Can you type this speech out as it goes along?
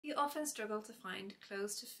often struggle to find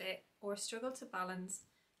clothes to fit or struggle to balance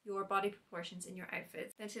your body proportions in your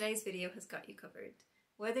outfits, then today's video has got you covered.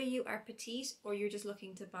 Whether you are petite or you're just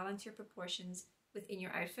looking to balance your proportions within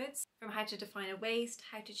your outfits, from how to define a waist,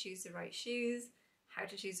 how to choose the right shoes, how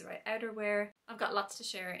to choose the right outerwear, I've got lots to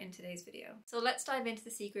share in today's video. So let's dive into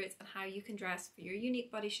the secrets on how you can dress for your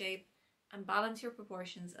unique body shape and balance your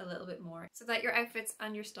proportions a little bit more so that your outfits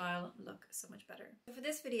and your style look so much better. So for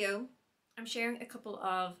this video, I'm sharing a couple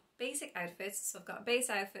of basic outfits. So I've got a base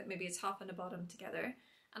outfit, maybe a top and a bottom together,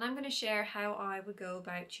 and I'm going to share how I would go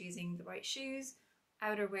about choosing the right shoes,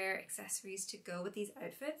 outerwear, accessories to go with these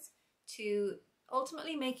outfits to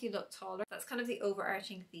ultimately make you look taller. That's kind of the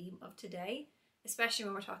overarching theme of today, especially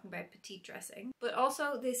when we're talking about petite dressing. But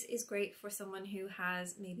also this is great for someone who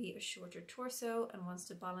has maybe a shorter torso and wants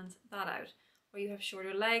to balance that out, or you have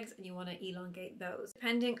shorter legs and you want to elongate those.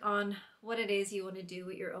 Depending on what it is you want to do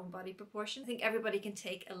with your own body proportion, I think everybody can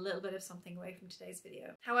take a little bit of something away from today's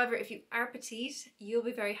video. However, if you are petite, you'll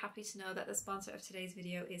be very happy to know that the sponsor of today's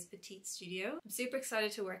video is Petite Studios. I'm super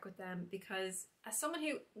excited to work with them because as someone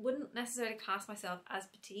who wouldn't necessarily class myself as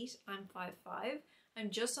petite, I'm 5'5",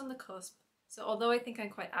 I'm just on the cusp. So although I think I'm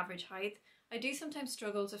quite average height, I do sometimes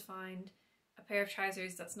struggle to find a pair of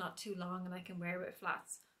trousers that's not too long and I can wear with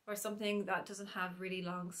flats, or something that doesn't have really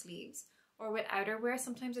long sleeves. Or with outerwear,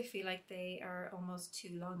 sometimes I feel like they are almost too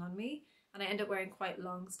long on me and I end up wearing quite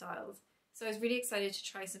long styles. So I was really excited to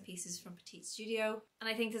try some pieces from Petite Studio, and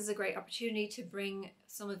I think this is a great opportunity to bring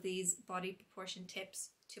some of these body proportion tips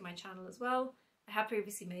to my channel as well. I have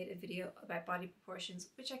previously made a video about body proportions,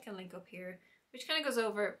 which I can link up here, which kind of goes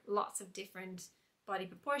over lots of different body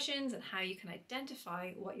proportions and how you can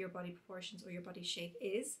identify what your body proportions or your body shape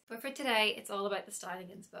is. But for today, it's all about the styling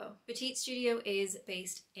inspo. Petite Studio is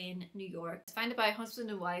based in New York. It's founded by a husband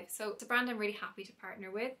and wife, so it's a brand I'm really happy to partner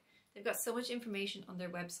with. They've got so much information on their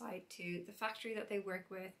website to the factory that they work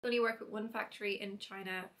with. They only work with one factory in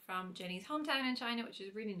China from Jenny's hometown in China, which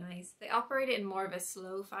is really nice. They operate it in more of a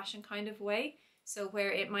slow fashion kind of way, so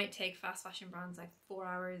where it might take fast fashion brands like 4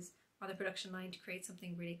 hours on the production line to create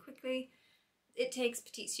something really quickly, it takes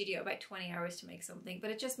Petite Studio about 20 hours to make something, but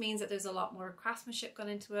it just means that there's a lot more craftsmanship gone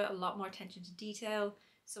into it, a lot more attention to detail,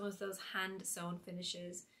 some of those hand sewn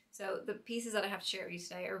finishes. So the pieces that I have to share with you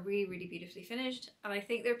today are really, really beautifully finished, and I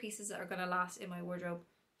think they're pieces that are going to last in my wardrobe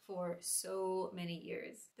for so many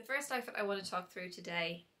years. The first outfit I want to talk through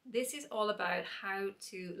today, this is all about how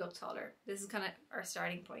to look taller. This is kind of our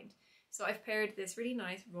starting point. So I've paired this really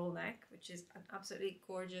nice roll neck, which is an absolutely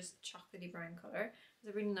gorgeous chocolatey brown colour.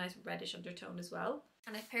 There's a really nice reddish undertone as well.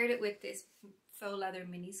 And I've paired it with this faux leather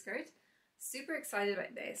mini skirt. Super excited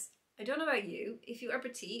about this. I don't know about you, if you are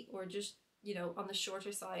petite or just, you know, on the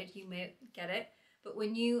shorter side, you may get it. But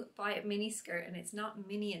when you buy a mini skirt and it's not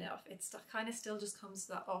mini enough, it's kind of still just comes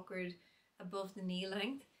to that awkward above the knee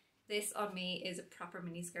length. This on me is a proper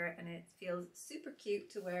mini skirt and it feels super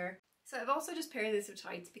cute to wear. So I've also just paired this with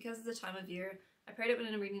tights because of the time of year. I paired it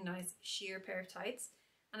with a really nice sheer pair of tights,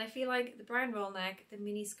 and I feel like the brown roll neck, the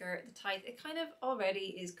mini skirt, the tights, it kind of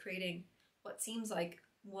already is creating what seems like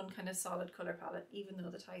one kind of solid colour palette, even though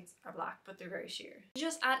the tights are black, but they're very sheer.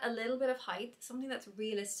 Just add a little bit of height, something that's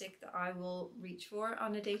realistic that I will reach for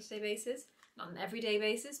on a day-to-day basis, not an everyday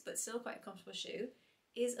basis, but still quite a comfortable shoe,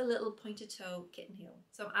 is a little pointed toe kitten heel.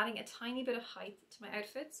 So I'm adding a tiny bit of height to my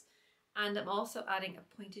outfits, and I'm also adding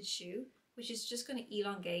a pointed shoe, which is just going to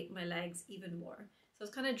elongate my legs even more. So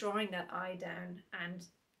it's kind of drawing that eye down and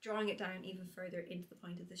drawing it down even further into the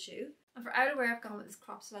point of the shoe. And for outerwear, I've gone with this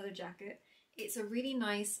cropped leather jacket. It's a really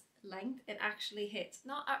nice length. It actually hits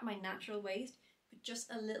not at my natural waist, but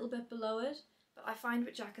just a little bit below it. But I find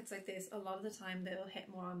with jackets like this, a lot of the time they'll hit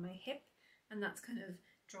more on my hip, and that's kind of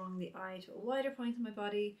drawing the eye to a wider point in my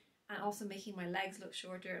body and also making my legs look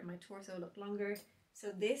shorter and my torso look longer. So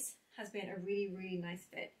this has been a really, really nice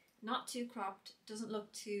fit. Not too cropped, doesn't look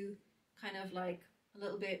too kind of like a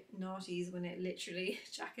little bit naughties when it literally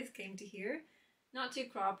jackets came to here. Not too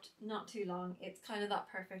cropped, not too long. It's kind of that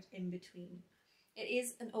perfect in between. It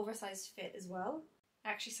is an oversized fit as well. I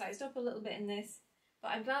actually sized up a little bit in this,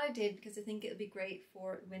 but I'm glad I did because I think it'll be great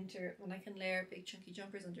for winter when I can layer big chunky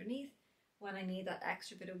jumpers underneath when I need that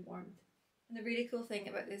extra bit of warmth. And the really cool thing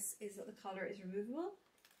about this is that the collar is removable.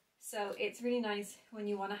 So it's really nice when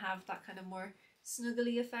you want to have that kind of more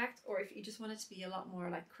snuggly effect, or if you just want it to be a lot more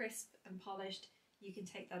like crisp and polished, you can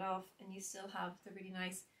take that off and you still have the really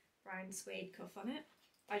nice brown suede cuff on it.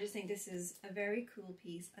 I just think this is a very cool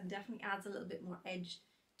piece and definitely adds a little bit more edge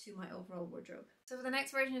to my overall wardrobe. So for the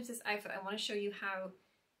next version of this outfit, I want to show you how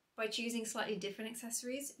by choosing slightly different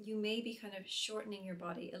accessories, you may be kind of shortening your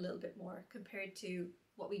body a little bit more compared to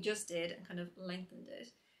what we just did and kind of lengthened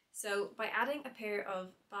it. So by adding a pair of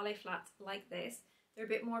ballet flats like this, they're a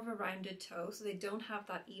bit more of a rounded toe, so they don't have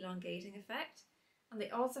that elongating effect. And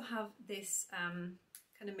they also have this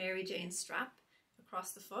kind of Mary Jane strap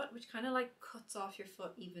across the foot, which kind of like cuts off your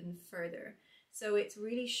foot even further. So it's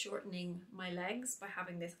really shortening my legs by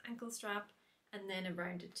having this ankle strap and then a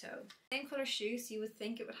rounded toe. Same colour shoes, so you would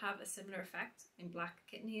think it would have a similar effect in black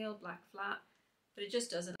kitten heel, black flat, but it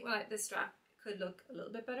just doesn't. Well, like this strap could look a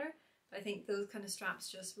little bit better, but I think those kind of straps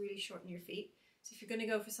just really shorten your feet. So if you're going to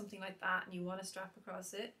go for something like that and you want a strap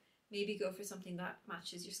across it, maybe go for something that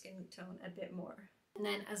matches your skin tone a bit more. And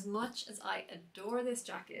then, as much as I adore this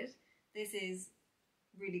jacket, this is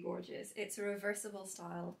really gorgeous. It's a reversible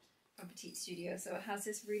style from Petite Studios. So it has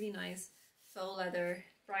this really nice faux leather,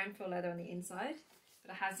 brown faux leather on the inside,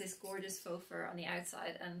 but it has this gorgeous faux fur on the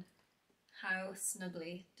outside. And how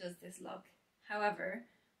snuggly does this look? However,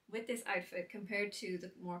 with this outfit, compared to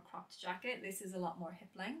the more cropped jacket, this is a lot more hip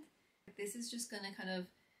length. This is just going to kind of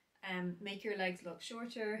make your legs look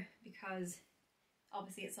shorter because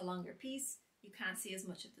obviously it's a longer piece. You can't see as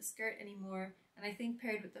much of the skirt anymore. And I think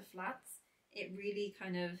paired with the flats, it really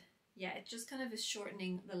kind of, yeah, it just kind of is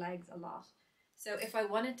shortening the legs a lot. So if I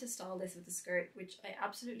wanted to style this with a skirt, which I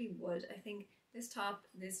absolutely would, I think this top,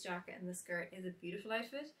 this jacket and the skirt is a beautiful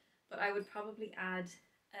outfit, but I would probably add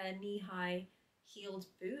a knee-high heeled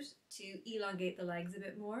boot to elongate the legs a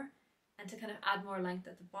bit more and to kind of add more length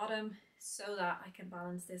at the bottom so that I can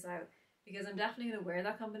balance this out, because I'm definitely going to wear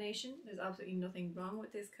that combination. There's absolutely nothing wrong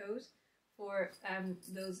with this coat for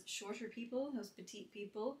those shorter people, those petite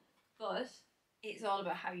people, but it's all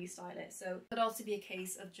about how you style it. So it could also be a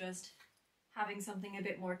case of just having something a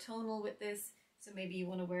bit more tonal with this. So maybe you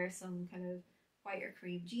want to wear some kind of white or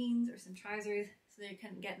cream jeans or some trousers so that you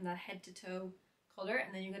can get in that head to toe color,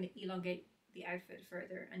 and then you're going to elongate the outfit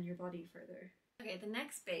further and your body further. Okay, the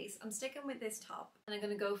next base, I'm sticking with this top and I'm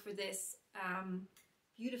going to go for this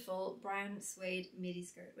beautiful brown suede midi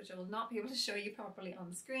skirt, which I will not be able to show you properly on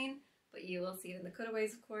the screen, but you will see it in the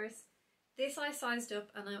cutaways, of course. This I sized up,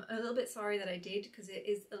 and I'm a little bit sorry that I did because it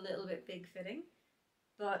is a little bit big fitting,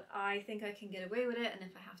 but I think I can get away with it, and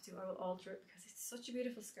if I have to I will alter it because it's such a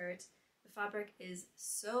beautiful skirt. The fabric is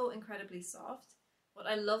so incredibly soft. What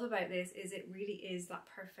I love about this is it really is that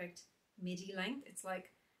perfect midi length. It's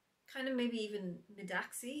like kind of maybe even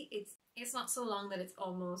mid-axi. It's not so long that it's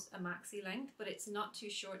almost a maxi length, but it's not too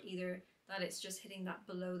short either that it's just hitting that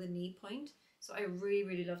below the knee point. So I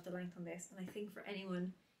really love the length on this, and I think for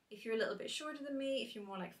anyone, if you're a little bit shorter than me, if you're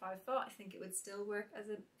more like 5 foot, I think it would still work as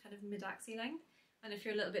a kind of mid-axi length. And if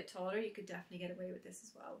you're a little bit taller, you could definitely get away with this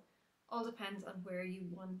as well. All depends on where you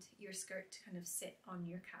want your skirt to kind of sit on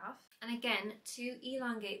your calf. And again, to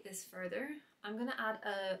elongate this further, I'm going to add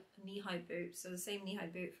a knee-high boot, so the same knee-high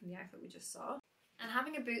boot from the outfit we just saw. And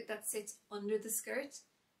having a boot that sits under the skirt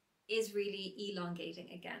is really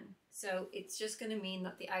elongating again. So it's just going to mean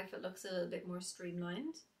that the outfit looks a little bit more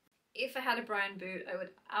streamlined. If I had a brown boot, I would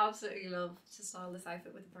absolutely love to style this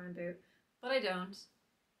outfit with a brown boot, but I don't.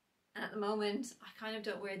 And at the moment, I kind of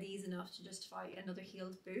don't wear these enough to justify another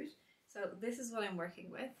heeled boot. So this is what I'm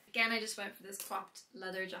working with. Again, I just went for this cropped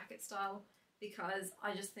leather jacket style because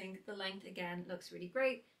I just think the length again looks really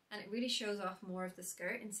great, and it really shows off more of the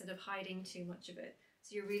skirt instead of hiding too much of it.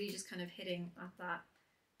 So you're really just kind of hitting at that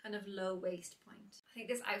kind of low waist point. I think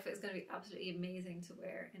this outfit is going to be absolutely amazing to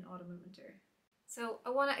wear in autumn and winter. So I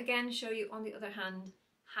want to again show you, on the other hand,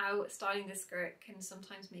 how styling this skirt can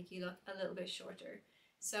sometimes make you look a little bit shorter.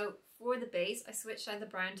 So for the base, I switched out the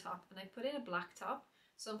brown top and I put in a black top.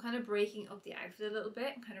 So I'm kind of breaking up the outfit a little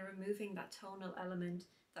bit and kind of removing that tonal element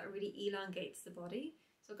that really elongates the body.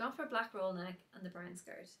 So I've gone for a black roll neck and the brown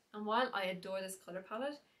skirt. And while I adore this colour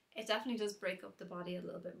palette, it definitely does break up the body a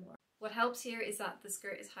little bit more. What helps here is that the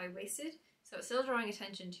skirt is high-waisted, so it's still drawing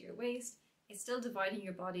attention to your waist. It's still dividing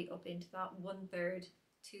your body up into that 1/3,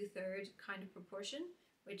 2/3 kind of proportion,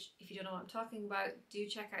 which if you don't know what I'm talking about, do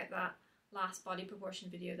check out that last body proportion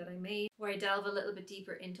video that I made, where I delve a little bit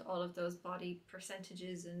deeper into all of those body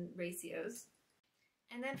percentages and ratios.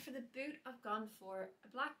 And then for the boot, I've gone for a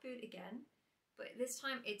black boot again, but this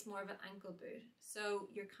time it's more of an ankle boot. So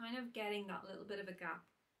you're kind of getting that little bit of a gap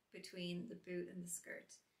between the boot and the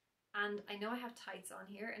skirt. And I know I have tights on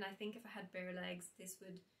here, and I think if I had bare legs, this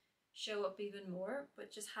would show up even more,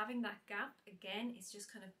 but just having that gap again is just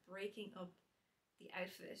kind of breaking up the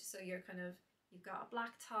outfit. So you've got a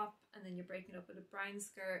black top, and then you're breaking it up with a brown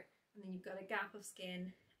skirt, and then you've got a gap of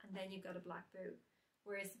skin, and then you've got a black boot.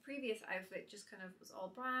 Whereas the previous outfit just kind of was all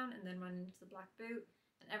brown and then ran into the black boot,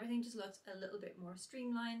 and everything just looked a little bit more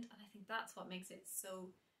streamlined, and I think that's what makes it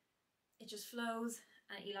so, it just flows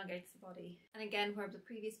and it elongates the body. And again, where the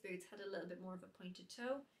previous boots had a little bit more of a pointed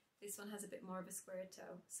toe, This one has a bit more of a square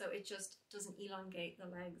toe, so it just doesn't elongate the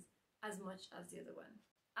legs as much as the other one.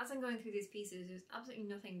 As I'm going through these pieces, there's absolutely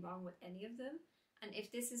nothing wrong with any of them. And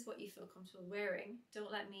if this is what you feel comfortable wearing,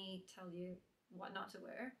 don't let me tell you what not to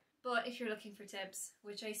wear. But if you're looking for tips,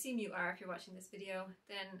 which I assume you are if you're watching this video,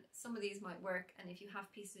 then some of these might work. And if you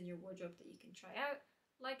have pieces in your wardrobe that you can try out,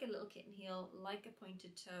 like a little kitten heel, like a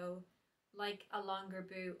pointed toe, like a longer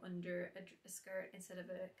boot under a skirt instead of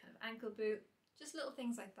a kind of ankle boot, just little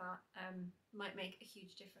things like that might make a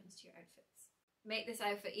huge difference to your outfits. Make this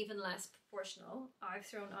outfit even less proportional, I've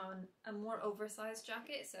thrown on a more oversized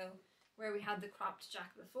jacket. So where we had the cropped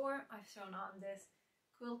jacket before, I've thrown on this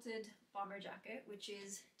quilted bomber jacket, which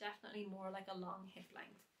is definitely more like a long hip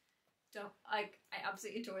length. I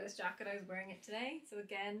absolutely adore this jacket. I was wearing it today. So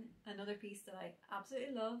again, another piece that I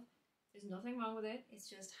absolutely love. There's nothing wrong with it. It's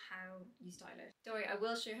just how you style it. Don't worry, I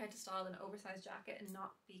will show you how to style an oversized jacket and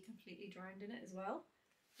not be completely drowned in it as well.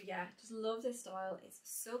 But yeah, just love this style. It's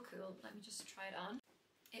so cool. Let me just try it on.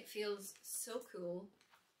 It feels so cool.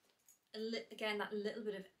 Again, that little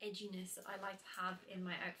bit of edginess that I like to have in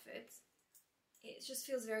my outfits. It just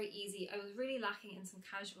feels very easy. I was really lacking in some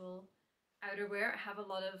casual outerwear. I have a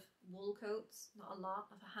lot of wool coats, not a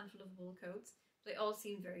lot, I have a handful of wool coats. They all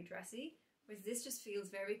seem very dressy. Whereas this just feels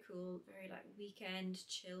very cool, very like weekend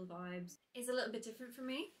chill vibes. It's a little bit different for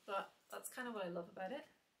me, but that's kind of what I love about it.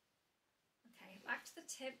 Okay, back to the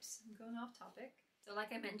tips. I'm going off topic. So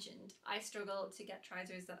like I mentioned, I struggle to get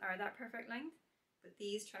trousers that are that perfect length, but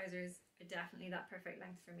these trousers are definitely that perfect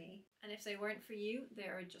length for me. And if they weren't for you, they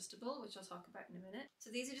are adjustable, which I'll talk about in a minute. So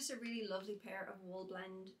these are just a really lovely pair of wool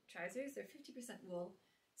blend trousers. They're 50% wool,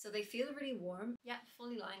 so they feel really warm, yet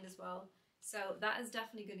fully lined as well. So that is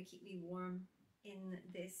definitely going to keep me warm in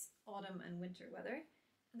this autumn and winter weather.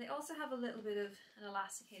 And they also have a little bit of an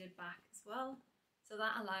elasticated back as well. So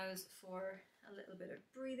that allows for a little bit of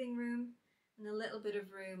breathing room and a little bit of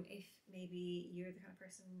room if maybe you're the kind of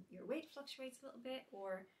person, your weight fluctuates a little bit,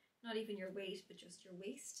 or not even your weight, but just your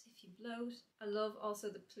waist if you bloat. I love also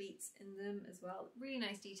the pleats in them as well. Really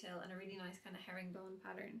nice detail and a really nice kind of herringbone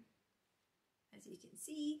pattern, as you can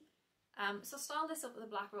see. So style this up with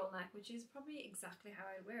a black roll neck, which is probably exactly how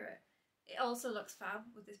I'd wear it. It also looks fab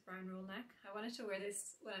with this brown roll neck. I wanted to wear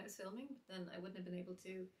this when I was filming, but then I wouldn't have been able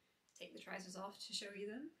to take the trousers off to show you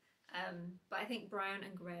them. But I think brown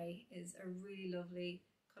and grey is a really lovely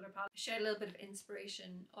colour palette. I shared a little bit of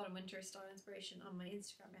inspiration, autumn winter style inspiration on my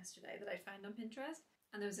Instagram yesterday that I found on Pinterest.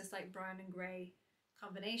 And there was this like brown and grey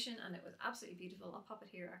combination and it was absolutely beautiful. I'll pop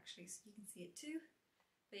it here actually so you can see it too.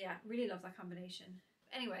 But yeah, really love that combination.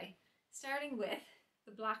 But anyway, starting with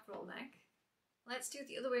the black roll neck. Let's do it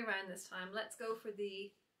the other way around this time. Let's go for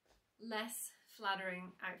the less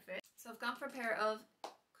flattering outfit. So I've gone for a pair of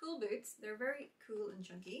cool boots. They're very cool and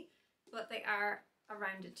chunky, but they are a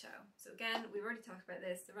rounded toe. So again, we've already talked about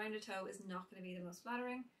this. The rounded toe is not going to be the most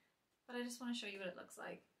flattering, but I just want to show you what it looks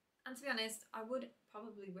like. And to be honest, I would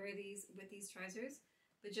probably wear these with these trousers,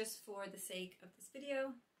 but just for the sake of this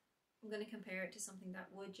video, I'm going to compare it to something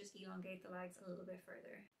that would just elongate the legs a little bit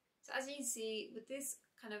further. So as you can see, with this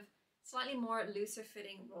kind of slightly more looser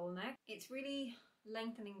fitting roll neck, it's really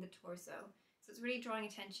lengthening the torso. So it's really drawing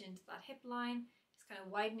attention to that hip line. It's kind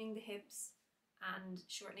of widening the hips and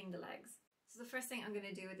shortening the legs. So the first thing I'm going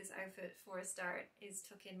to do with this outfit for a start is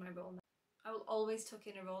tuck in my roll neck. I will always tuck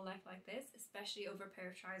in a roll neck like this, especially over a pair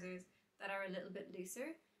of trousers that are a little bit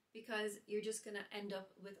looser, because you're just going to end up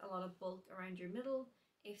with a lot of bulk around your middle.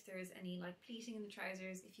 If there's any like pleating in the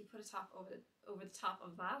trousers, if you put a top over the top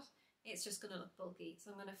of that, it's just going to look bulky.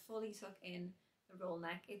 So I'm going to fully tuck in the roll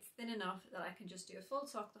neck. It's thin enough that I can just do a full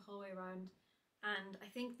tuck the whole way around. And I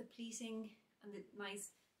think the pleating and the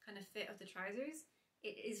nice kind of fit of the trousers,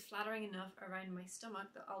 it is flattering enough around my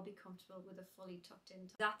stomach that I'll be comfortable with a fully tucked in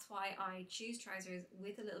top. That's why I choose trousers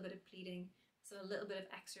with a little bit of pleating, so a little bit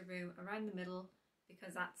of extra room around the middle,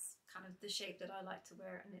 because that's kind of the shape that I like to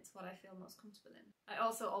wear and it's what I feel most comfortable in. I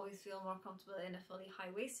also always feel more comfortable in a fully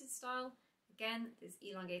high-waisted style. Again, this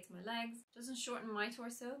elongates my legs, doesn't shorten my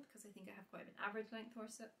torso because I think I have quite an average length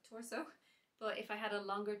torso, but if I had a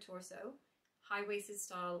longer torso, high-waisted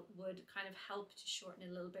style would kind of help to shorten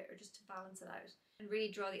it a little bit or just to balance it out and really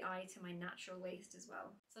draw the eye to my natural waist as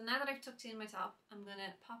well. So now that I've tucked in my top, I'm going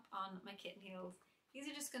to pop on my kitten heels. These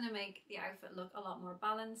are just going to make the outfit look a lot more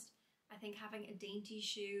balanced. I think having a dainty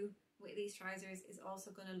shoe with these trousers is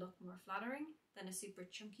also going to look more flattering than a super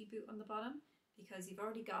chunky boot on the bottom, because you've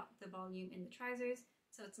already got the volume in the trousers.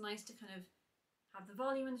 So it's nice to kind of have the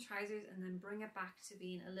volume in the trousers and then bring it back to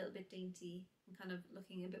being a little bit dainty and kind of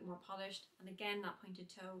looking a bit more polished. And again, that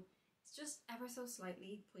pointed toe, it's just ever so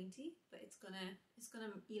slightly pointy, but it's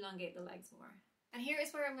gonna elongate the legs more. And here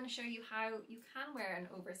is where I'm going to show you how you can wear an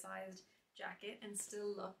oversized jacket and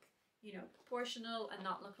still look, you know, proportional and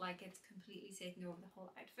not look like it's completely taking over the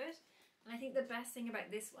whole outfit. And I think the best thing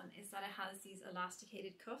about this one is that it has these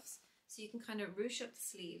elasticated cuffs, so you can kind of ruche up the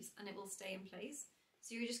sleeves and it will stay in place.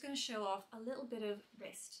 So you're just going to show off a little bit of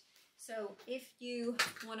wrist. So if you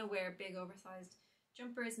want to wear big oversized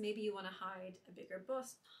jumpers, maybe you want to hide a bigger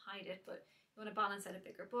bust, hide it, but you want to balance out a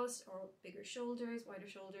bigger bust or bigger shoulders, wider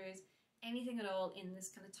shoulders, anything at all in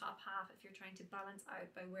this kind of top half if you're trying to balance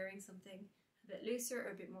out by wearing something a bit looser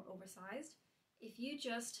or a bit more oversized. If you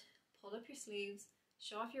just pull up your sleeves,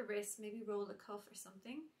 show off your wrists, maybe roll a cuff or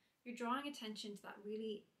something, you're drawing attention to that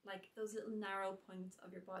really, like those little narrow points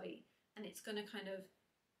of your body, and it's going to kind of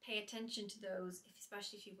pay attention to those,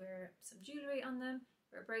 especially if you wear some jewellery on them,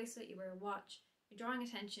 you wear a bracelet, you wear a watch, you're drawing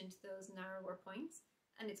attention to those narrower points,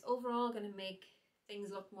 and it's overall going to make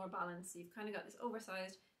things look more balanced. So you've kind of got this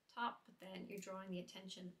oversized top, but then you're drawing the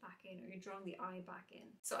attention back in, or you're drawing the eye back in.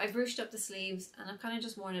 So I've ruched up the sleeves and I've kind of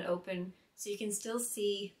just worn it open so you can still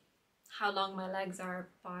see how long my legs are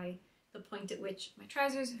by the point at which my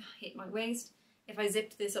trousers hit my waist. If I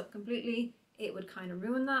zipped this up completely, it would kind of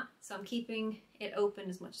ruin that. So I'm keeping it open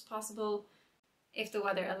as much as possible if the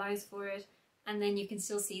weather allows for it. And then you can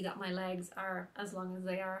still see that my legs are as long as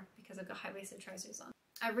they are because I've got high-waisted trousers on.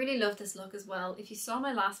 I really love this look as well. If you saw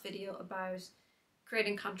my last video about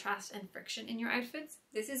creating contrast and friction in your outfits,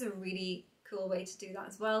 this is a really cool way to do that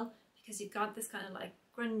as well, because you've got this kind of like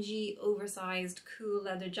grungy, oversized, cool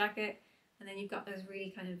leather jacket, and then you've got those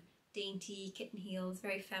really kind of dainty kitten heels,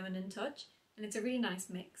 very feminine touch, and it's a really nice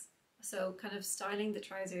mix. So kind of styling the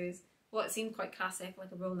trousers, what seemed quite classic,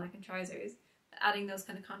 like a roll neck and trousers, but adding those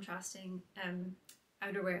kind of contrasting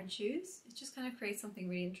outerwear and shoes, it just kind of creates something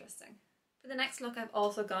really interesting. For the next look, I've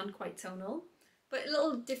also gone quite tonal, but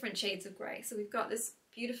little different shades of grey. So we've got this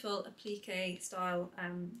beautiful applique style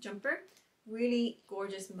jumper, really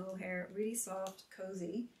gorgeous mohair, really soft,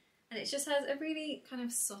 cozy, and it just has a really kind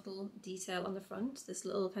of subtle detail on the front, this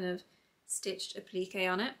little kind of stitched applique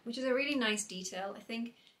on it, which is a really nice detail. I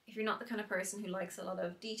think if you're not the kind of person who likes a lot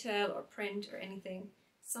of detail or print or anything,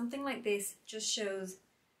 something like this just shows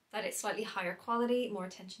that it's slightly higher quality, more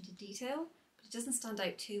attention to detail, but it doesn't stand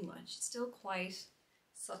out too much. It's still quite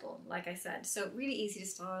subtle, like I said, so really easy to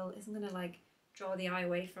style, isn't going to like draw the eye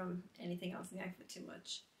away from anything else in the outfit too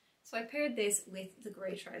much. So I paired this with the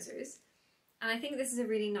grey trousers, and I think this is a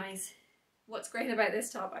really nice, what's great about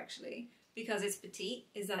this top actually, because it's petite,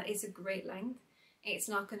 is that it's a great length. It's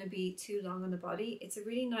not going to be too long on the body. It's a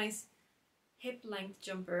really nice hip length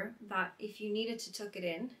jumper that if you needed to tuck it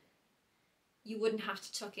in, you wouldn't have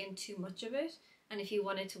to tuck in too much of it, and if you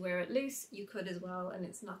wanted to wear it loose, you could as well, and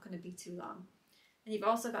it's not going to be too long. And you've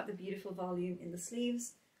also got the beautiful volume in the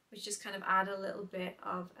sleeves, which just kind of add a little bit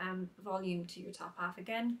of volume to your top half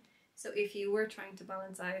again. So if you were trying to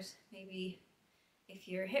balance out, maybe if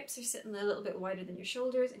your hips are sitting a little bit wider than your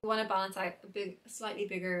shoulders, and you want to balance out a slightly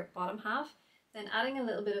bigger bottom half, then adding a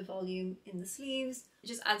little bit of volume in the sleeves, it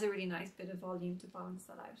just adds a really nice bit of volume to balance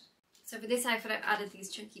that out. So for this outfit, I've added these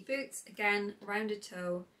chunky boots, again, rounded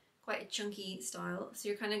toe, quite a chunky style. So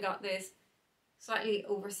you're kind of got this slightly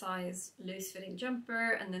oversized, loose-fitting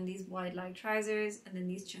jumper, and then these wide leg trousers, and then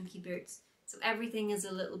these chunky boots. So everything is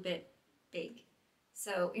a little bit big.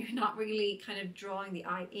 So you're not really kind of drawing the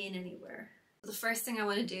eye in anywhere. The first thing I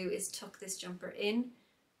want to do is tuck this jumper in,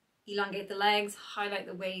 elongate the legs, highlight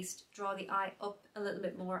the waist, draw the eye up a little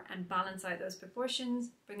bit more, and balance out those proportions,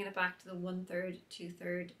 bringing it back to the 1/3,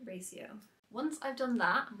 2/3 ratio. Once I've done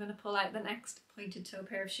that, I'm going to pull out the next pointed toe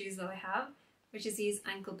pair of shoes that I have, which is these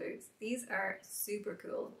ankle boots. These are super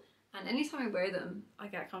cool, and anytime I wear them, I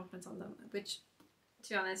get compliments on them, which, to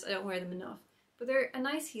be honest, I don't wear them enough. But they're a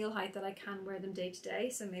nice heel height that I can wear them day to day,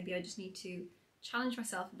 so maybe I just need to challenge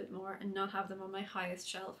myself a bit more and not have them on my highest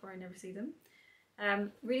shelf where I never see them.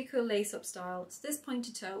 Really cool lace-up style. So this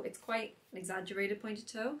pointed toe, it's quite an exaggerated pointed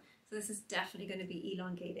toe, so this is definitely going to be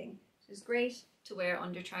elongating. So it's great to wear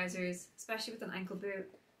under trousers, especially with an ankle boot,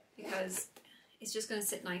 because it's just going to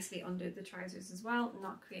sit nicely under the trousers as well and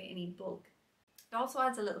not create any bulk. It also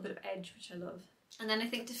adds a little bit of edge, which I love. And then I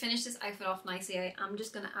think to finish this outfit off nicely, I am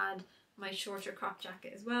just going to add my shorter crop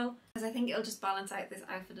jacket as well, because I think it'll just balance out this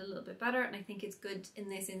outfit a little bit better, and I think it's good in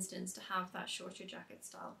this instance to have that shorter jacket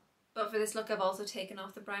style. But for this look, I've also taken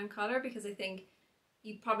off the brown collar because I think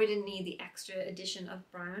you probably didn't need the extra addition of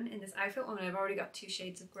brown in this outfit when I've already got 2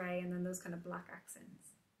 shades of grey and then those kind of black accents.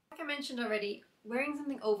 Like I mentioned already, wearing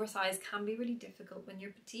something oversized can be really difficult when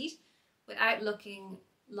you're petite without looking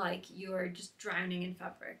like you're just drowning in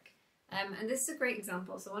fabric. And this is a great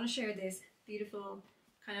example. So I want to share this beautiful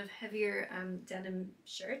kind of heavier denim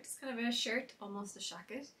shirt. It's kind of a shirt, almost a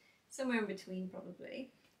jacket, somewhere in between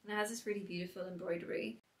probably. And it has this really beautiful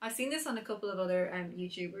embroidery. I've seen this on a couple of other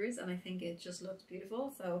YouTubers and I think it just looks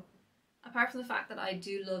beautiful. So apart from the fact that I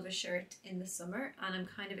do love a shirt in the summer, and I'm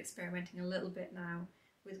kind of experimenting a little bit now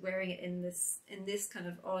with wearing it in this kind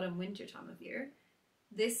of autumn winter time of year,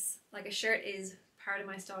 this, like, a shirt is part of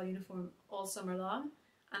my style uniform all summer long,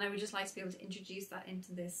 and I would just like to be able to introduce that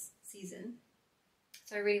into this season.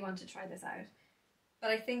 So I really want to try this out.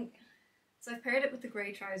 But I think, so I've paired it with the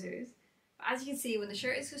grey trousers, but as you can see, when the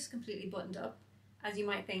shirt is just completely buttoned up, as you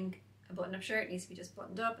might think a button-up shirt needs to be just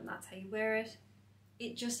buttoned up and that's how you wear it,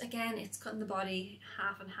 it just, again, it's cutting the body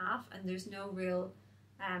half and half, and there's no real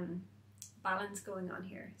balance going on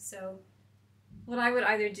here. So what I would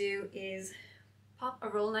either do is pop a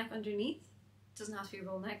roll neck underneath. It doesn't have to be a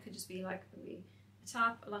roll neck, could just be like maybe a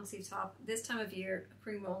top, a long sleeve top. This time of year, a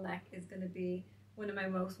cream roll neck is going to be one of my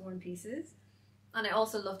most worn pieces. And I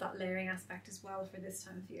also love that layering aspect as well for this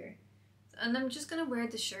time of year. And I'm just going to wear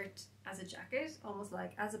the shirt as a jacket, almost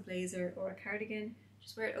like as a blazer or a cardigan,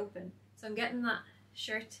 just wear it open. So I'm getting that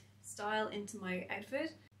shirt style into my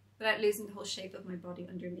outfit without losing the whole shape of my body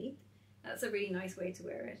underneath. That's a really nice way to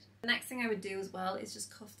wear it. The next thing I would do as well is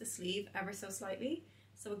just cuff the sleeve ever so slightly.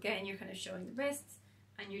 So again, you're kind of showing the wrists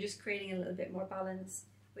and you're just creating a little bit more balance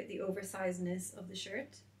with the oversizedness of the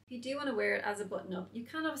shirt. If you do want to wear it as a button up, you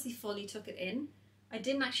can obviously fully tuck it in. I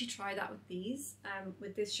didn't actually try that with these.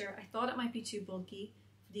 With this shirt, I thought it might be too bulky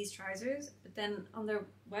for these trousers, but then on their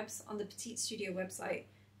on the Petite Studio website,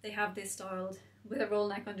 they have this styled with a roll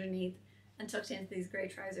neck underneath and tucked into these grey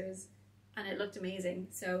trousers, and it looked amazing.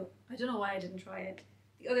 So I don't know why I didn't try it.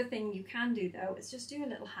 The other thing you can do though is just do a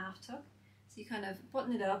little half tuck. So you kind of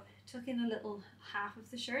button it up, tuck in a little half of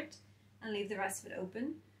the shirt and leave the rest of it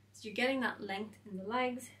open. So you're getting that length in the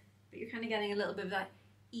legs, but you're kind of getting a little bit of that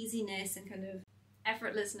easiness and kind of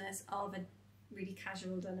effortlessness of a really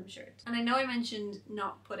casual denim shirt. And I know I mentioned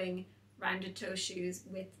not putting rounded toe shoes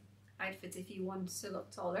with outfits if you want to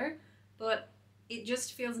look taller, but it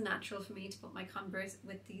just feels natural for me to put my Converse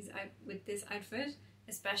with this outfit,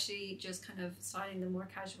 especially just kind of styling the more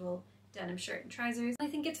casual denim shirt and trousers. I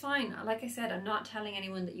think it's fine. Like I said, I'm not telling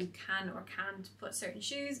anyone that you can or can't put certain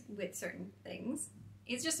shoes with certain things.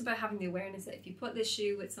 It's just about having the awareness that if you put this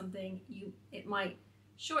shoe with something, it might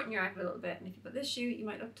shorten your outfit a little bit, and if you put this shoe, you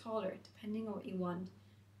might look taller, depending on what you want.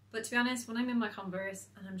 But to be honest, when I'm in my Converse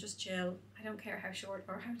and I'm just chill, I don't care how short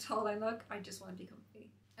or how tall I look, I just want to be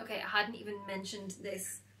comfy. Okay, I hadn't even mentioned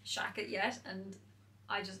this jacket yet, and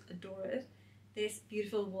I just adore it. This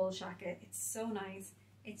beautiful wool jacket, it's so nice.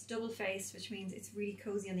 It's double faced, which means it's really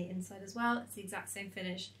cozy on the inside as well. It's the exact same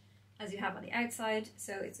finish as you have on the outside,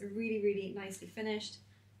 so it's really, really nicely finished.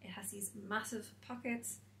 It has these massive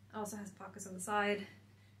pockets. It also has pockets on the side.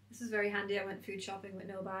 This is very handy. I went food shopping with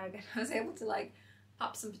no bag and I was able to like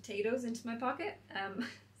pop some potatoes into my pocket.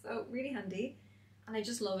 So really handy, and I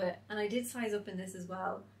just love it. And I did size up in this as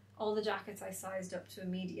well. All the jackets I sized up to a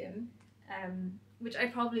medium, which I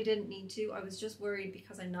probably didn't need to. I was just worried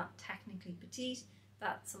because I'm not technically petite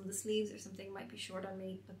that some of the sleeves or something might be short on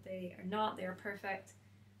me, but they are not. They are perfect.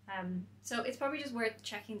 So it's probably just worth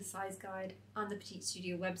checking the size guide on the Petite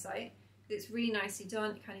Studio website. It's really nicely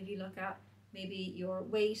done. Kind of, you look at maybe your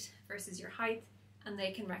weight versus your height, and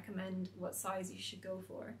they can recommend what size you should go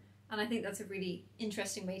for. And I think that's a really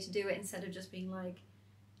interesting way to do it, instead of just being like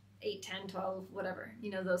 8, 10, 12, whatever,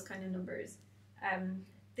 you know, those kind of numbers.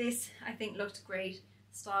 This I think looked great,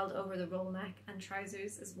 styled over the roll neck and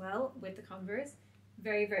trousers as well with the Converse.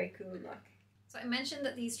 Very, very cool look. So I mentioned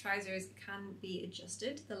that these trousers can be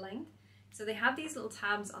adjusted, the length. So they have these little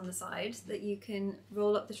tabs on the side that you can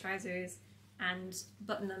roll up the trousers and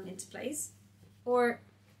button them into place. Or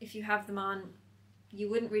if you have them on, you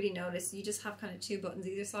wouldn't really notice. You just have kind of 2 buttons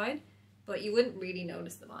either side, but you wouldn't really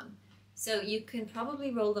notice them on. So you can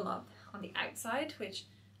probably roll them up on the outside, which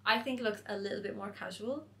I think looks a little bit more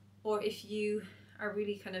casual. Or if you are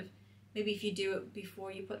really kind of, maybe if you do it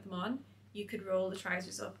before you put them on, you could roll the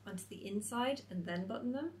trousers up onto the inside and then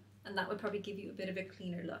button them, and that would probably give you a bit of a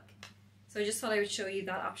cleaner look. So I just thought I would show you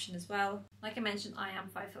that option as well. Like I mentioned, I am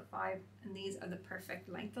 5'5", and these are the perfect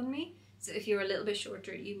length on me. So if you're a little bit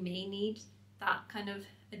shorter, you may need that kind of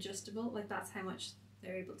adjustable, like that's how much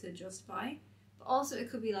they're able to adjust by. But also it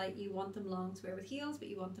could be like you want them long to wear with heels, but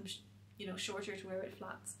you want them shorter to wear with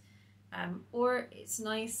flats. Or it's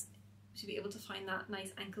nice to be able to find that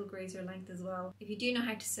nice ankle grazer length as well. If you do know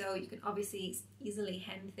how to sew, you can obviously easily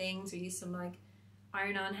hem things or use some like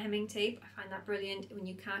iron-on hemming tape. I find that brilliant when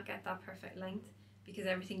you can't get that perfect length, because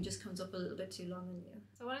everything just comes up a little bit too long on you.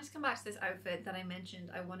 So I wanted to come back to this outfit that I mentioned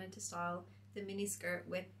I wanted to style the mini skirt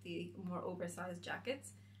with the more oversized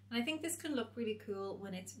jackets. And I think this can look really cool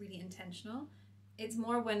when it's really intentional. It's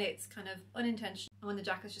more when it's kind of unintentional and when the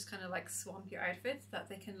jackets just kind of like swamp your outfits that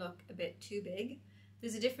they can look a bit too big.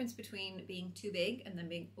 There's a difference between being too big and then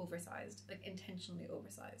being oversized, like intentionally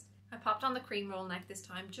oversized. I popped on the cream roll neck this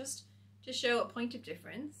time just to show a point of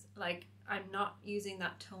difference. Like, I'm not using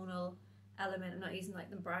that tonal element, I'm not using like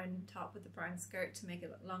the brown top with the brown skirt to make it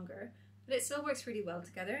look longer, but it still works really well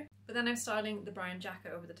together. But then I'm styling the brown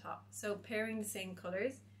jacket over the top, so pairing the same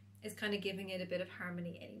colours is kind of giving it a bit of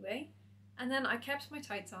harmony anyway. And then I kept my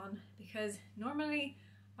tights on because normally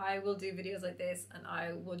I will do videos like this and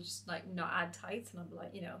I will just like not add tights and I'll be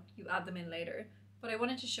like, you know, you add them in later. But I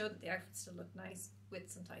wanted to show that the outfit still looked nice with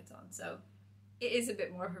some tights on, so it is a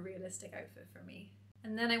bit more of a realistic outfit for me.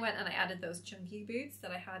 And then I went and I added those chunky boots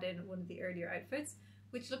that I had in one of the earlier outfits,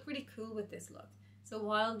 which look really cool with this look. So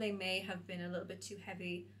while they may have been a little bit too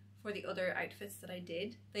heavy for the other outfits that I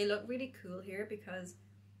did, they look really cool here because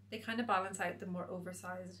they kind of balance out the more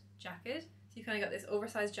oversized jacket. So you kind of got this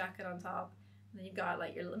oversized jacket on top, and then you've got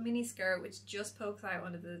like your little mini skirt which just pokes out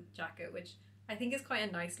under the jacket, which I think is quite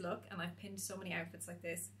a nice look, and I've pinned so many outfits like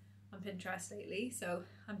this on Pinterest lately, so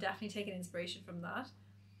I'm definitely taking inspiration from that.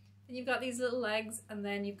 Then you've got these little legs, and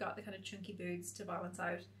then you've got the kind of chunky boots to balance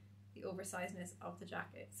out the oversizedness of the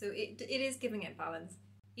jacket. So it is giving it balance,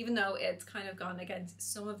 even though it's kind of gone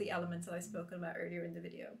against some of the elements that I've spoken about earlier in the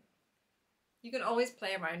video. You can always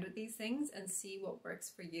play around with these things and see what works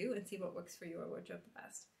for you and see what works for your wardrobe the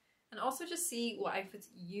best. And also just see what outfits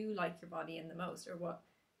you like your body in the most, or what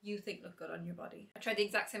you think look good on your body. I tried the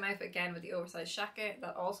exact same outfit again with the oversized jacket.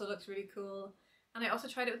 That also looks really cool. And I also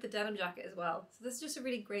tried it with the denim jacket as well. So this is just a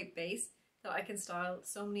really great base that I can style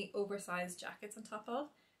so many oversized jackets on top of,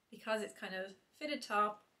 because it's kind of fitted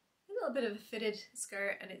top, a little bit of a fitted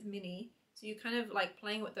skirt, and it's mini. So you kind of like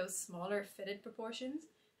playing with those smaller fitted proportions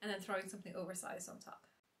and then throwing something oversized on top.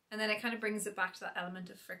 And then it kind of brings it back to that element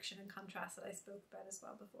of friction and contrast that I spoke about as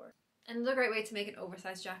well before. Another great way to make an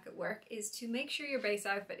oversized jacket work is to make sure your base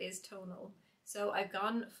outfit is tonal. So I've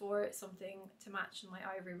gone for something to match my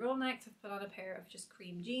ivory roll neck. I've put on a pair of just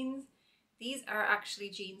cream jeans. These are actually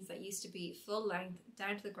jeans that used to be full length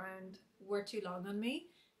down to the ground, were too long on me,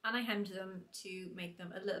 and I hemmed them to make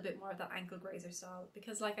them a little bit more of that ankle grazer style,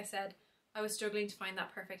 because like I said, I was struggling to find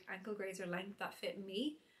that perfect ankle grazer length that fit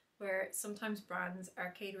me, where sometimes brands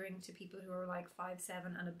are catering to people who are like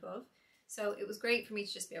 5'7" and above. So it was great for me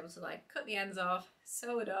to just be able to like cut the ends off,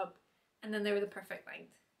 sew it up, and then they were the perfect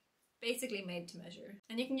length. Basically made to measure.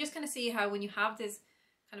 And you can just kind of see how when you have this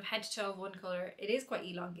kind of head to toe of one colour, it is quite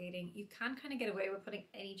elongating. You can kind of get away with putting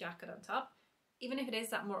any jacket on top. Even if it is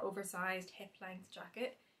that more oversized hip length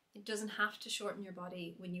jacket, it doesn't have to shorten your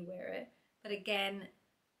body when you wear it. But again,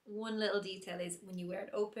 one little detail is when you wear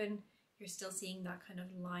it open, you're still seeing that kind of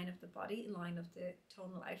line of the body, line of the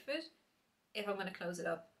tonal outfit. If I'm going to close it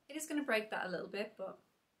up, it is going to break that a little bit, but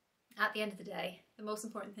at the end of the day, the most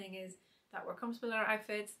important thing is that we're comfortable in our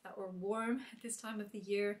outfits, that we're warm at this time of the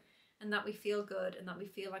year, and that we feel good and that we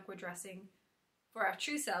feel like we're dressing for our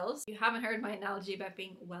true selves. You haven't heard my analogy about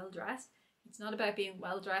being well dressed. It's not about being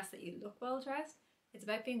well dressed that you look well dressed. It's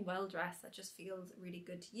about being well dressed that just feels really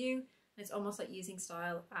good to you. And it's almost like using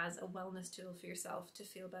style as a wellness tool for yourself to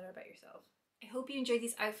feel better about yourself. I hope you enjoyed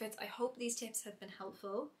these outfits. I hope these tips have been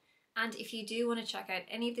helpful. And if you do want to check out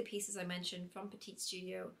any of the pieces I mentioned from Petite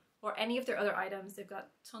Studio or any of their other items, they've got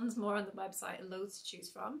tons more on the website, loads to choose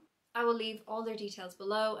from. I will leave all their details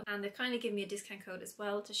below, and they've kind of given me a discount code as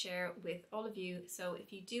well to share with all of you. So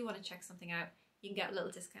if you do want to check something out, you can get a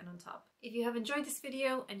little discount on top. If you have enjoyed this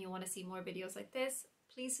video and you want to see more videos like this,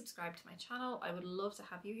 please subscribe to my channel. I would love to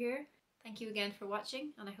have you here. Thank you again for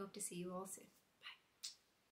watching, and I hope to see you all soon.